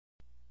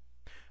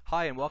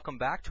Hi and welcome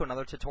back to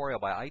another tutorial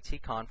by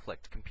IT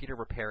Conflict Computer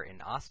Repair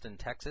in Austin,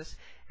 Texas.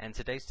 And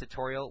today's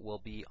tutorial will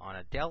be on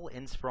a Dell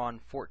Inspiron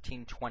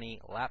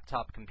 1420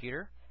 laptop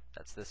computer.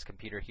 That's this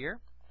computer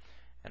here.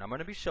 And I'm going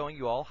to be showing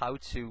you all how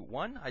to,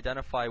 one,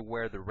 identify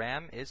where the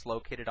RAM is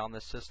located on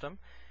this system,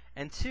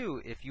 and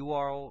two, if you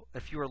are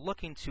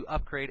looking to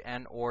upgrade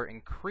and or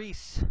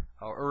increase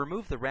or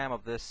remove the RAM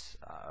of this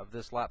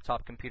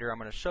laptop computer, I'm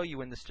going to show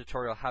you in this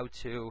tutorial how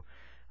to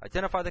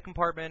identify the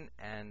compartment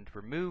and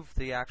remove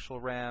the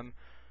actual RAM,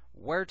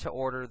 where to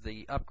order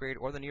the upgrade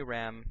or the new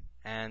RAM,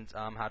 and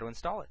how to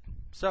install it.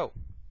 So,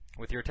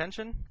 with your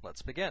attention,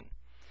 let's begin.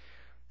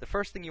 The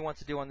first thing you want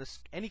to do on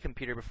any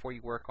computer before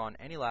you work on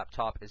any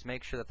laptop is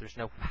make sure that there's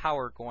no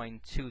power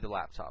going to the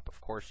laptop.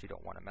 Of course, you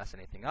don't want to mess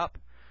anything up.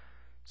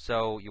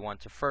 So you want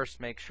to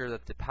first make sure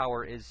that the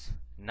power is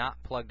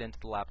not plugged into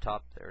the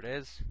laptop. There it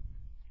is.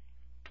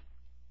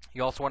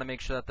 You also want to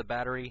make sure that the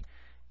battery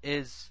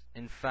is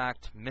in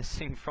fact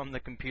missing from the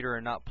computer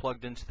and not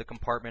plugged into the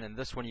compartment, and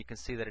this one you can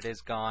see that it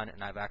is gone,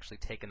 and I've actually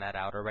taken that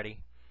out already.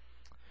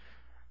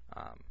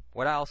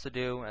 What I also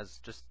do, as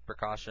just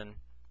precaution,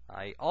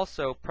 I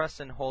also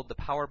press and hold the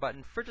power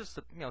button for just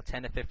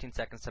 10 to 15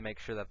 seconds to make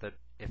sure that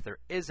if there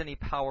is any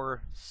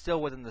power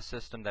still within the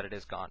system, that it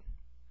is gone.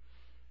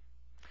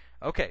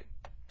 Okay,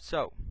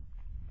 so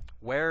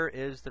where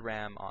is the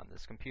RAM on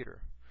this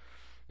computer?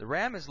 The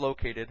RAM is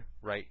located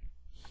right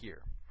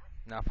here.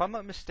 Now, if I'm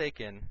not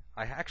mistaken,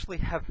 I actually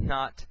have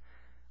not,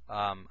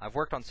 I've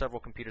worked on several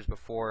computers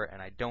before,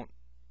 and I don't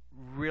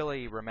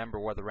really remember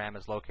where the RAM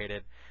is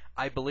located.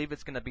 I believe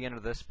it's going to be under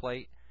this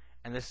plate,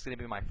 and this is going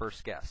to be my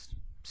first guess.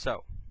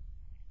 So,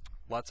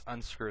 let's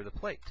unscrew the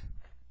plate.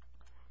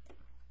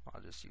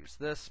 I'll just use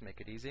this,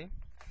 make it easy.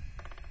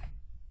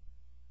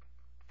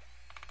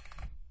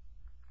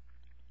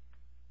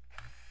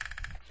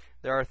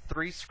 There are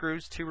 3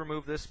 screws to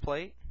remove this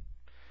plate.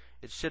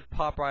 It should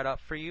pop right up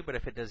for you, but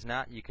if it does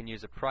not, you can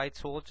use a pry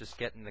tool. Just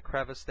get in the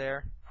crevice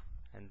there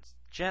and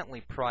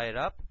gently pry it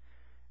up,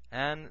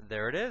 and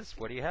there it is.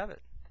 What do you have it?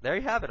 There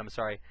you have it, I'm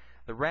sorry.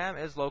 The RAM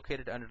is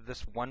located under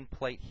this one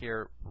plate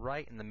here,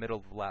 right in the middle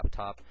of the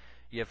laptop.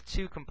 You have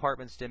 2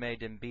 compartments, DIM A,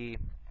 DIM B.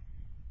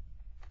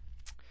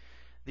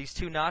 These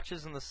 2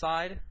 notches on the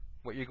side,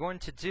 what you're going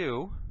to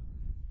do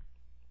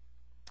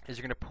is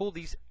you're going to pull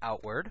these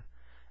outward,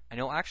 and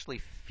you'll actually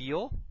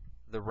feel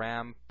the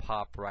RAM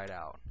pop right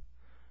out.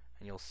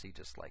 And you'll see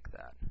just like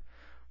that.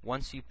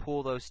 Once you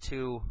pull those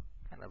 2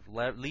 kind of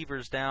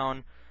levers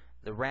down,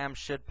 the RAM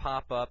should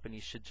pop up, and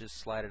you should just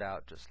slide it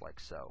out just like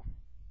so.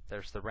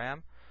 There's the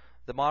RAM.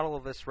 The model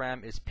of this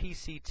RAM is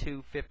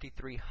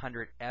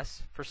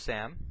PC25300S for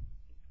Sam.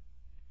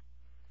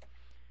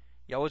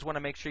 You always want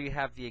to make sure you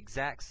have the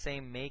exact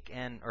same make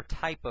and or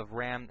type of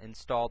RAM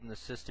installed in the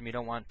system. You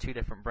don't want 2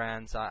 different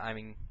brands. I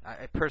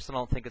personally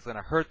don't think it's going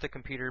to hurt the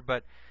computer,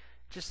 but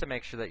just to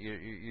make sure that you're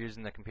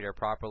using the computer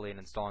properly and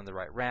installing the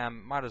right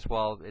RAM, might as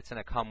well, it's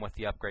going to come with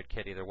the upgrade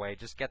kit either way.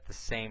 Just get the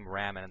same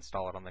RAM and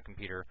install it on the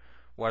computer,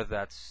 whether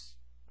that's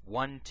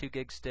 1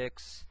 2-gig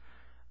sticks,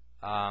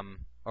 or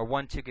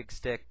 1 2-gig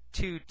stick,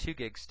 2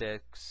 2-gig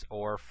sticks,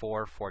 or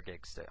 4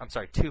 4-gig sticks. I'm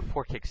sorry, 2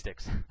 4-gig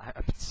sticks.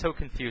 I'm so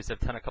confused. I've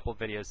done a couple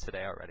videos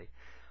today already.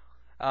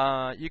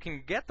 You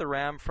can get the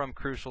RAM from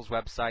Crucial's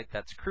website.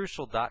 That's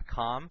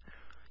crucial.com.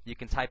 You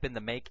can type in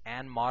the make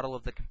and model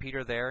of the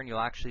computer there, and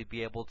you'll actually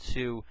be able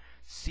to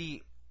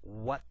see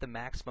what the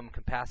maximum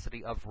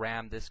capacity of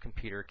RAM this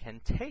computer can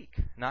take.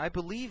 Now, I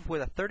believe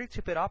with a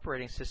 32-bit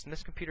operating system,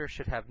 this computer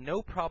should have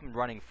no problem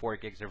running 4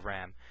 gigs of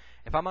RAM.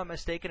 If I'm not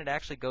mistaken, it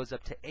actually goes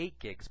up to 8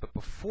 gigs, but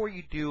before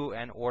you do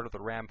and order the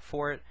RAM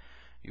for it,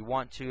 you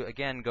want to,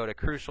 again, go to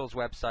Crucial's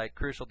website,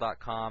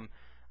 crucial.com.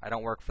 I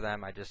don't work for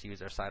them, I just use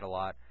their site a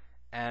lot,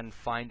 and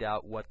find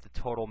out what the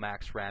total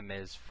max RAM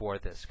is for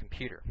this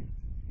computer.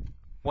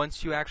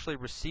 Once you actually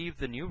receive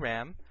the new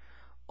RAM,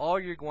 all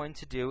you're going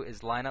to do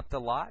is line up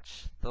the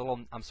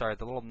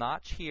little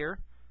notch here,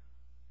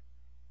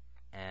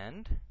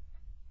 and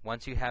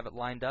once you have it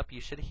lined up,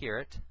 you should hear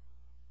it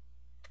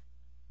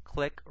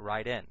click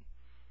right in.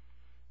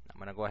 I'm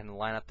going to go ahead and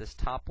line up this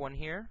top one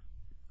here.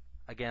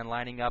 Again,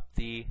 lining up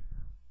the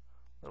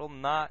little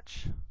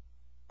notch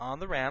on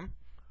the RAM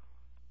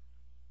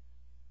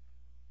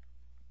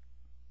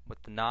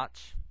with the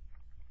notch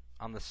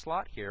on the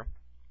slot here.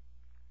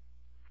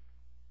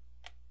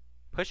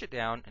 Push it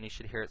down, and you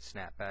should hear it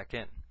snap back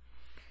in.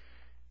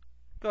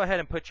 Go ahead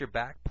and put your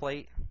back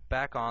plate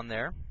back on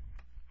there.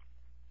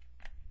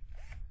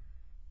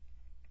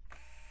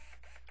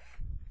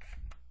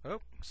 Oh,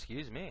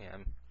 excuse me. I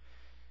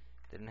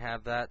didn't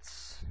have that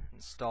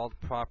installed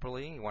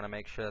properly. You want to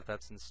make sure that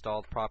that's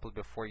installed properly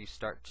before you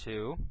start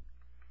to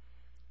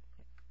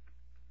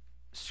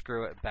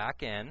screw it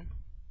back in.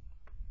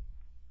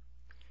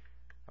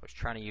 I was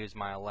trying to use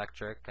my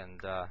electric, and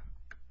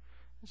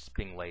just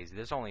being lazy.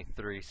 There's only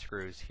 3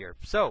 screws here.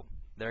 So,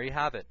 there you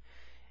have it.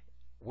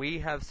 We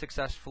have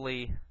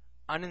successfully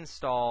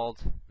uninstalled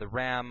the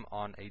RAM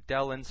on a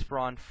Dell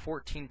Inspiron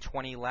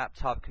 1420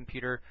 laptop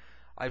computer.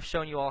 I've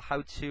shown you all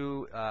how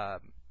to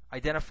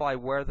identify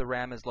where the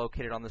RAM is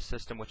located on the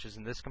system, which is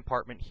in this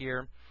compartment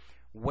here,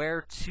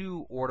 where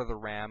to order the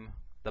RAM,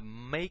 the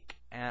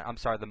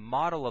the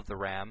model of the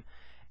RAM,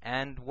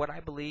 and what I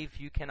believe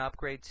you can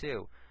upgrade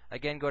to.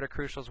 Again, go to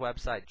Crucial's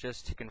website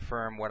just to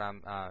confirm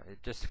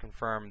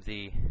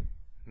the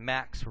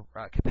max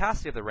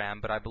capacity of the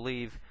RAM, but I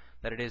believe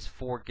that it is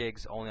 4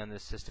 gigs only on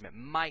this system. It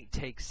might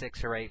take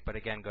 6 or 8, but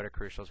again, go to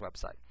Crucial's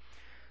website.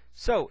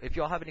 So, if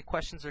you all have any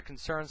questions or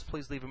concerns,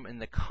 please leave them in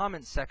the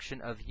comments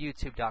section of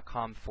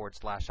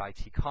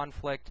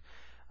youtube.com/ITconflict.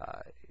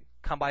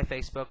 Come by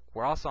Facebook.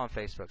 We're also on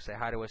Facebook. Say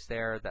hi to us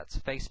there. That's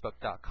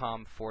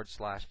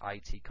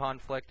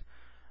facebook.com/ITconflict.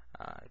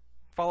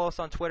 Follow us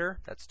on Twitter.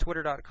 That's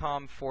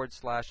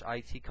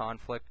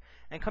twitter.com/ITconflict.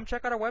 And come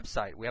check out our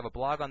website. We have a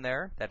blog on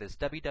there. That is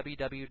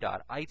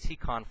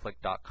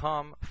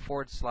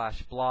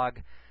www.itconflict.com/blog.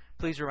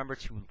 Please remember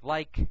to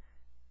like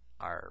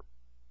our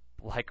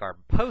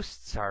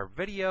posts, our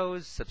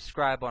videos,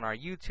 subscribe on our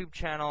YouTube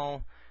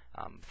channel,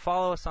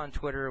 follow us on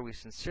Twitter. We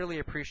sincerely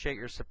appreciate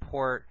your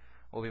support.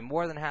 We'll be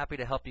more than happy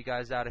to help you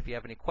guys out if you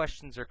have any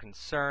questions or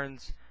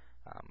concerns.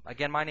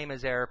 Again, my name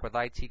is Eric with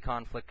IT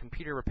Conflict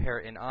Computer Repair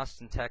in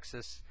Austin,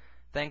 Texas.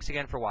 Thanks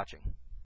again for watching.